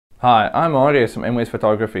Hi, I'm Marius from MWS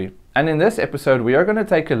Photography, and in this episode we are going to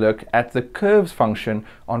take a look at the curves function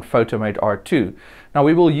on Photomate R2. Now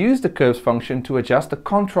we will use the curves function to adjust the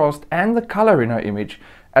contrast and the color in our image,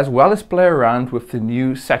 as well as play around with the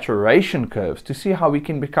new saturation curves to see how we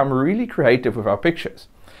can become really creative with our pictures.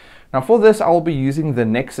 Now for this I'll be using the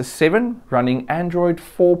Nexus 7 running Android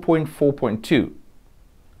 4.4.2.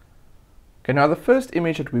 Okay, now the first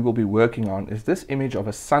image that we will be working on is this image of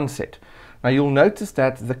a sunset. Now you'll notice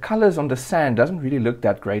that the colors on the sand doesn't really look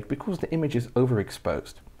that great because the image is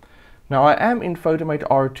overexposed. Now I am in Photomate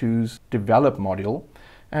R2's develop module,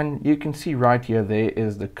 and you can see right here there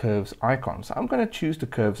is the curves icon. So I'm going to choose the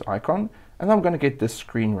curves icon and I'm going to get this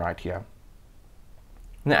screen right here.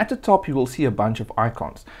 Now at the top you will see a bunch of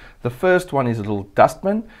icons. The first one is a little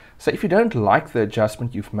dustbin. So if you don't like the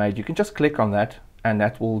adjustment you've made, you can just click on that and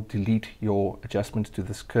that will delete your adjustments to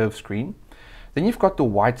this curve screen. Then you've got the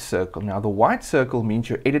white circle. Now the white circle means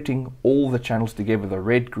you're editing all the channels together, the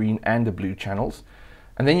red, green and the blue channels.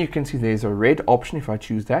 And then you can see there's a red option. If I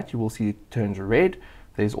choose that, you will see it turns red.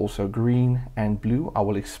 There's also green and blue. I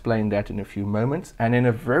will explain that in a few moments. And then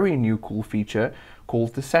a very new cool feature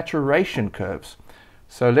called the saturation curves.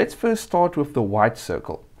 So let's first start with the white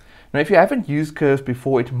circle. Now if you haven't used curves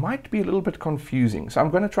before, it might be a little bit confusing. So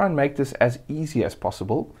I'm going to try and make this as easy as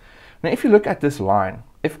possible. Now if you look at this line,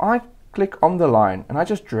 if I click on the line and I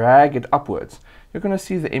just drag it upwards, you're going to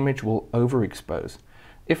see the image will overexpose.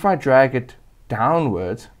 If I drag it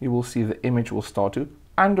downwards, you will see the image will start to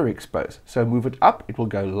underexpose. So move it up, it will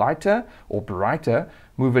go lighter or brighter.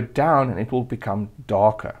 Move it down and it will become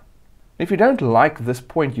darker. If you don't like this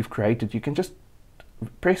point you've created, you can just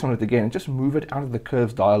press on it again and just move it out of the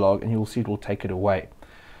curves dialog and you'll see it will take it away.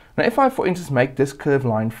 Now if I, for instance, make this curve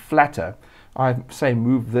line flatter, I say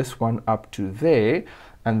move this one up to there,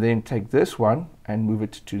 and then take this one and move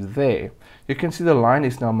it to there. You can see the line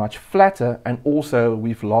is now much flatter, and also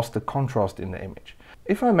we've lost the contrast in the image.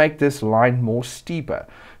 If I make this line more steeper,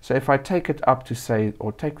 so if I take it up to say,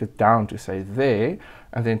 or take it down to say there,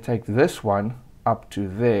 and then take this one up to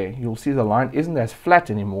there, you'll see the line isn't as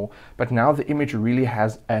flat anymore, but now the image really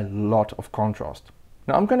has a lot of contrast.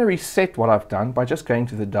 Now I'm going to reset what I've done by just going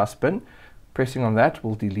to the dustbin. Pressing on that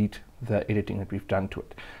will delete the editing that we've done to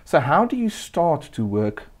it. So how do you start to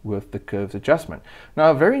work with the curves adjustment?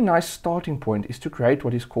 Now a very nice starting point is to create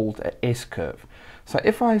what is called a S-curve. So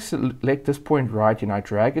if I select this point right and I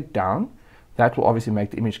drag it down, that will obviously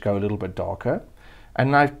make the image go a little bit darker.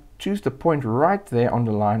 And I choose the point right there on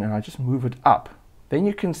the line and I just move it up. Then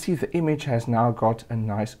you can see the image has now got a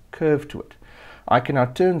nice curve to it. I can now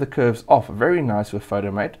turn the curves off. Very nice with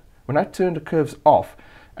Photomate. When I turn the curves off,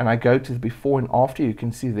 and I go to the before and after, you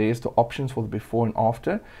can see there's the options for the before and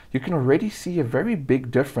after. You can already see a very big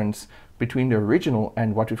difference between the original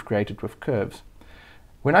and what we've created with curves.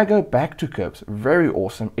 When I go back to curves, very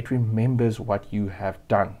awesome, it remembers what you have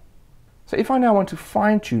done. So if I now want to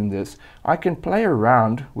fine-tune this, I can play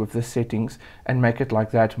around with the settings and make it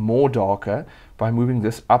like that more darker. By moving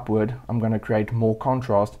this upward, I'm going to create more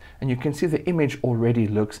contrast, and you can see the image already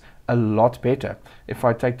looks a lot better. If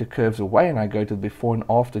I take the curves away and I go to the before and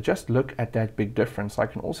after, just look at that big difference. I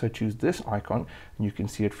can also choose this icon and you can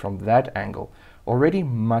see it from that angle. Already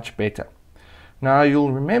much better. Now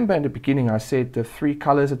you'll remember in the beginning I said the three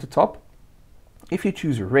colors at the top. If you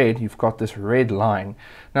choose red, you've got this red line.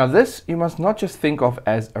 Now this you must not just think of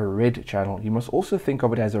as a red channel, you must also think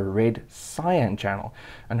of it as a red cyan channel.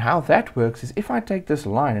 And how that works is if I take this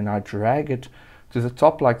line and I drag it to the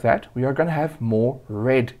top like that, we are going to have more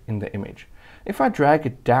red in the image. If I drag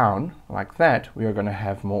it down like that, we are going to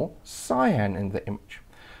have more cyan in the image.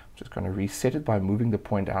 I'm just going to reset it by moving the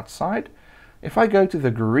point outside. If I go to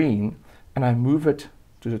the green and I move it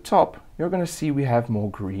to the top, you're going to see we have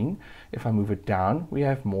more green. If I move it down, we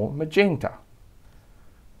have more magenta.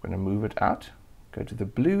 I'm going to move it out, go to the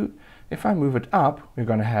blue. If I move it up, we're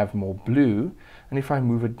going to have more blue. And if I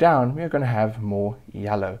move it down, we're going to have more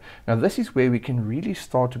yellow. Now this is where we can really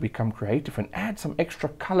start to become creative and add some extra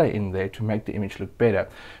color in there to make the image look better.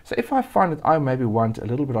 So if I find that I maybe want a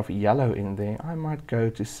little bit of yellow in there, I might go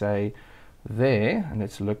to say there, and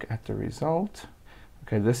let's look at the result.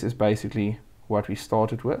 Okay, this is basically what we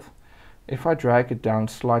started with. If I drag it down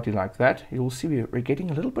slightly like that, you'll see we're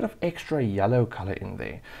getting a little bit of extra yellow color in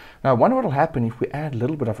there. Now I wonder what will happen if we add a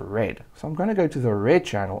little bit of red. So I'm going to go to the red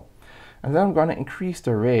channel and then I'm going to increase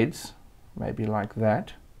the reds, maybe like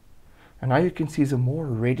that. And now you can see there's a more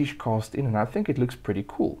reddish cast in, and I think it looks pretty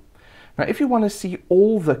cool. Now if you want to see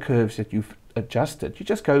all the curves that you've adjusted, you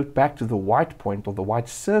just go back to the white point or the white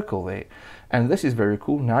circle there, and this is very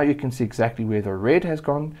cool. Now you can see exactly where the red has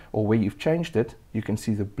gone or where you've changed it. You can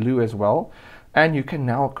see the blue as well, And you can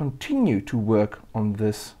now continue to work on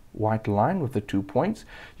this white line with the 2 points.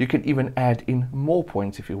 You can even add in more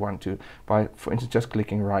points if you want to. By, for instance, just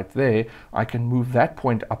clicking right there, I can move that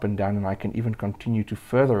point up and down, and I can even continue to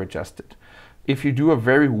further adjust it. If you do a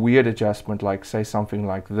very weird adjustment, like say something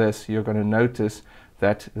like this, you're going to notice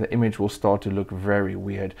that the image will start to look very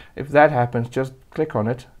weird. If that happens, just click on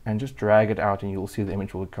it and just drag it out, and you'll see the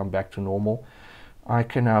image will come back to normal. I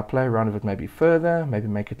can now play around with it maybe further, maybe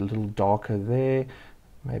make it a little darker there,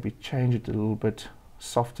 maybe change it a little bit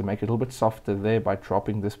softer, make it a little bit softer there by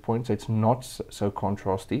dropping this point so it's not so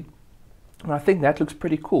contrasty. And I think that looks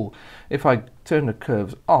pretty cool. If I turn the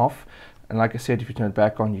curves off, and like I said, if you turn it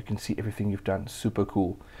back on, you can see everything you've done. Super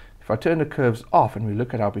cool. If I turn the curves off and we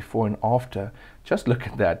look at our before and after, just look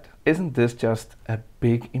at that. Isn't this just a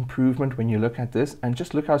big improvement when you look at this? And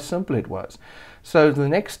just look how simple it was. So the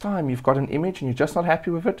next time you've got an image and you're just not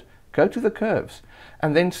happy with it, go to the curves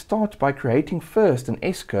and then start by creating first an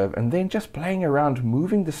S-curve and then just playing around,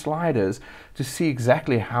 moving the sliders to see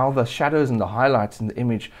exactly how the shadows and the highlights in the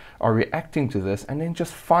image are reacting to this, and then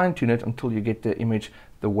just fine-tune it until you get the image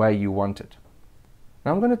the way you want it.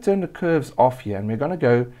 Now I'm going to turn the curves off here, and we're going to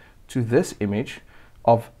go to this image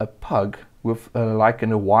of a pug with like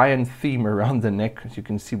an Hawaiian theme around the neck, as you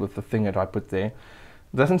can see with the thing that I put there.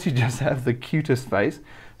 Doesn't he just have the cutest face?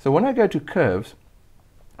 So when I go to curves,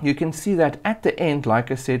 you can see that at the end, like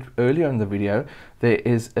I said earlier in the video, there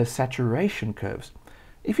is a saturation curves.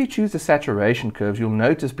 If you choose the saturation curves, you'll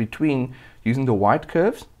notice between using the white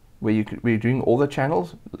curves, where you're doing all the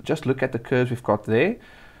channels, just look at the curves we've got there,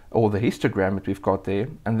 or the histogram that we've got there,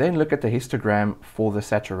 and then look at the histogram for the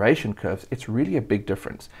saturation curves. It's really a big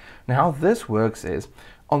difference. Now how this works is,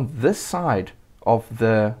 on this side of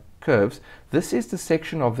the curves, this is the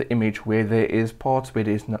section of the image where there is parts where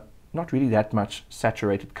there's not really that much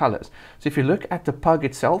saturated colors. So if you look at the pug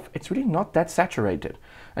itself, it's really not that saturated.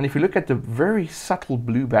 And if you look at the very subtle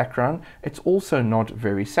blue background, it's also not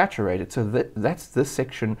very saturated. So that's this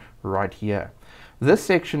section right here. This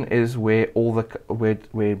section is where all the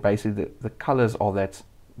where basically the colors are that's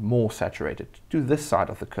more saturated, to this side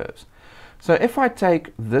of the curves. So if I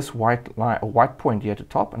take this white line, a white point here at the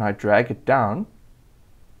top, and I drag it down,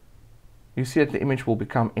 you see that the image will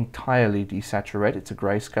become entirely desaturated. It's a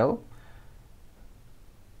grayscale.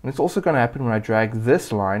 And it's also going to happen when I drag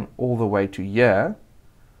this line all the way to here.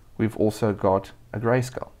 We've also got a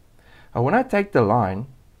grayscale. Now when I take the line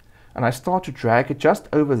and I start to drag it just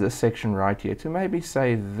over this section right here to maybe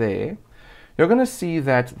say there, you're going to see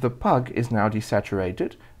that the pug is now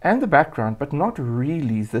desaturated and the background, but not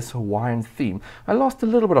really this Hawaiian theme. I lost a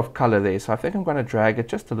little bit of color there, so I think I'm going to drag it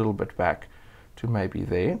just a little bit back to maybe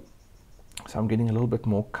there. So I'm getting a little bit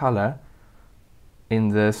more color in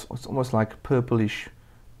this. It's almost like purplish,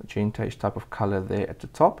 magenta-ish type of color there at the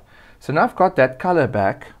top. So now I've got that color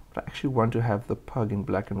back, but I actually want to have the pug in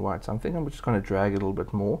black and white. So I think I'm just going to drag it a little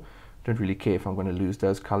bit more. Don't really care if I'm going to lose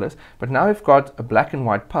those colors. But now we've got a black and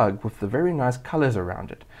white pug with the very nice colors around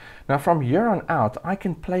it. Now from here on out, I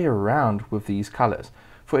can play around with these colors.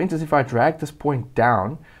 For instance, if I drag this point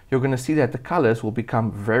down, you're going to see that the colors will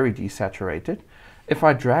become very desaturated. If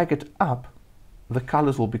I drag it up, the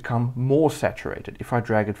colors will become more saturated. If I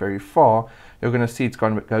drag it very far, you're going to see it's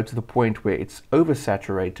going to go to the point where it's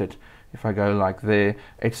oversaturated. If I go like there,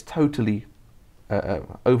 it's totally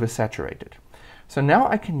oversaturated. So now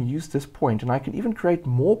I can use this point, and I can even create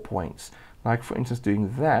more points, like for instance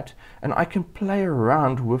doing that, and I can play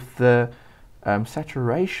around with the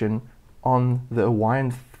saturation on the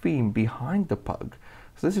Hawaiian theme behind the pug.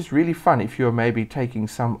 So this is really fun if you're maybe taking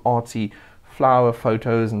some artsy flower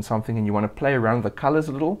photos and something and you want to play around with the colors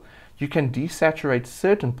a little. You can desaturate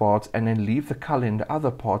certain parts and then leave the color in the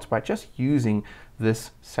other parts by just using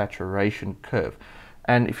this saturation curve.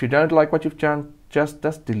 And if you don't like what you've done, just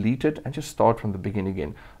delete it and just start from the beginning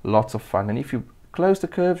again. Lots of fun. And if you close the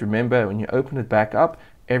curves, remember when you open it back up,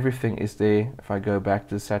 everything is there. If I go back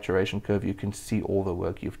to the saturation curve, you can see all the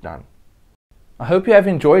work you've done. I hope you have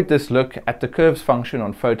enjoyed this look at the curves function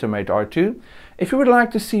on Photomate R2. If you would like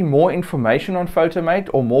to see more information on Photomate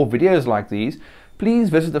or more videos like these, please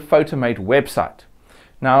visit the Photomate website.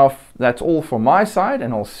 Now that's all from my side,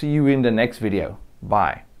 and I'll see you in the next video.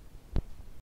 Bye.